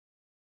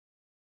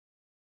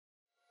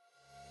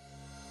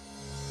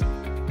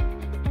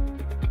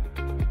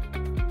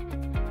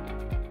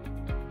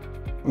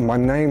My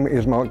name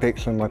is Mark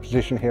Dickson. My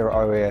position here at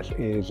OAS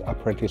is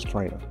apprentice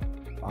trainer.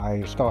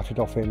 I started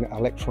off in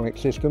electronic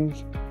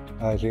systems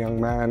as a young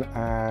man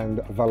and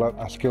developed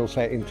a skill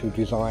set into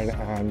design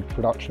and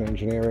production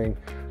engineering,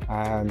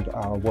 and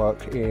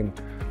worked in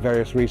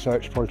various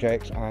research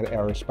projects and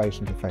aerospace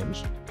and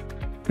defence.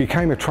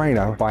 Became a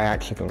trainer by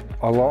accident.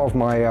 A lot of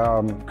my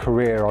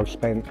career I've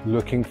spent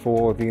looking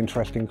for the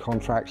interesting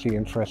contracts, the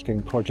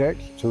interesting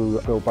projects to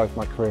build both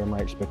my career and my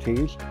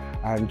expertise.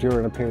 And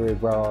during a period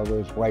where I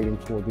was waiting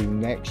for the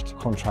next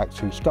contract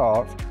to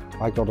start,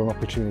 I got an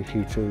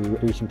opportunity to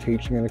do some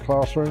teaching in a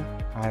classroom,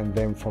 and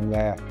then from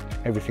there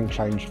everything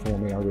changed for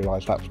me. I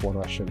realised that's what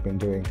I should have been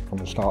doing from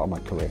the start of my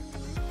career.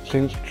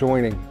 Since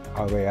joining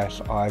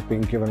OAS, I've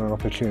been given an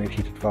opportunity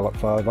to develop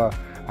further,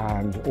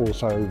 and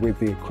also with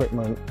the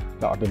equipment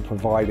that I've been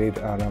provided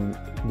and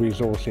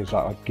resources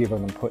that I've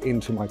given and put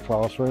into my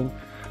classroom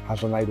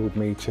has enabled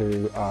me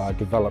to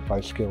develop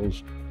those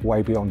skills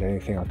way beyond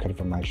anything I could have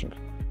imagined.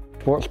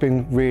 What's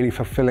been really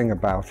fulfilling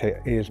about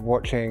it is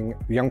watching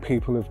the young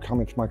people who've come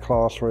into my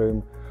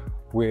classroom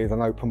with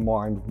an open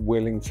mind,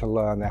 willing to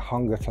learn, their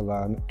hunger to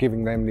learn,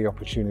 giving them the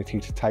opportunity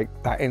to take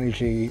that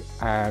energy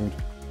and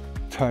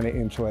turn it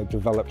into a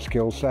developed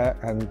skill set,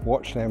 and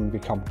watch them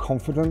become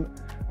confident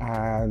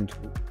and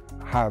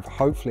have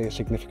hopefully a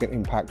significant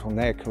impact on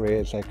their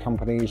careers, their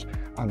companies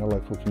and the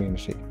local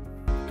community.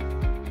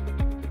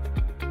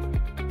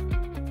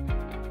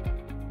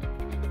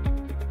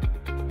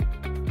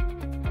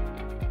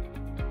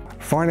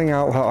 Finding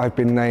out that I've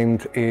been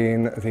named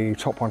in the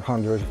top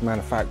 100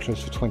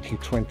 manufacturers for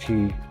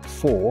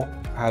 2024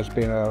 has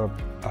been a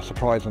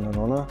surprise and an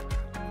honour.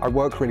 I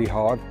work really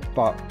hard,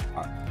 but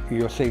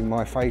you're seeing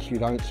my face, you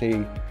don't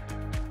see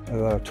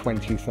the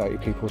 20, 30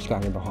 people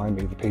standing behind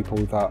me, the people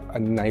that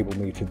enable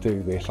me to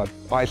do this.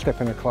 I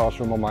step in a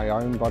classroom on my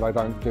own, but I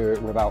don't do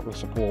it without the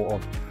support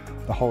of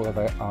the whole of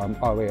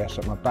OAS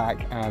at my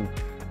back, and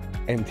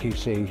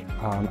NTC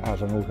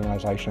as an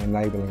organisation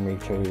enabling me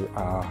to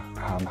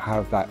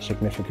have that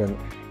significant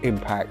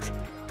impact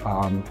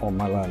on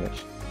my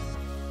learners.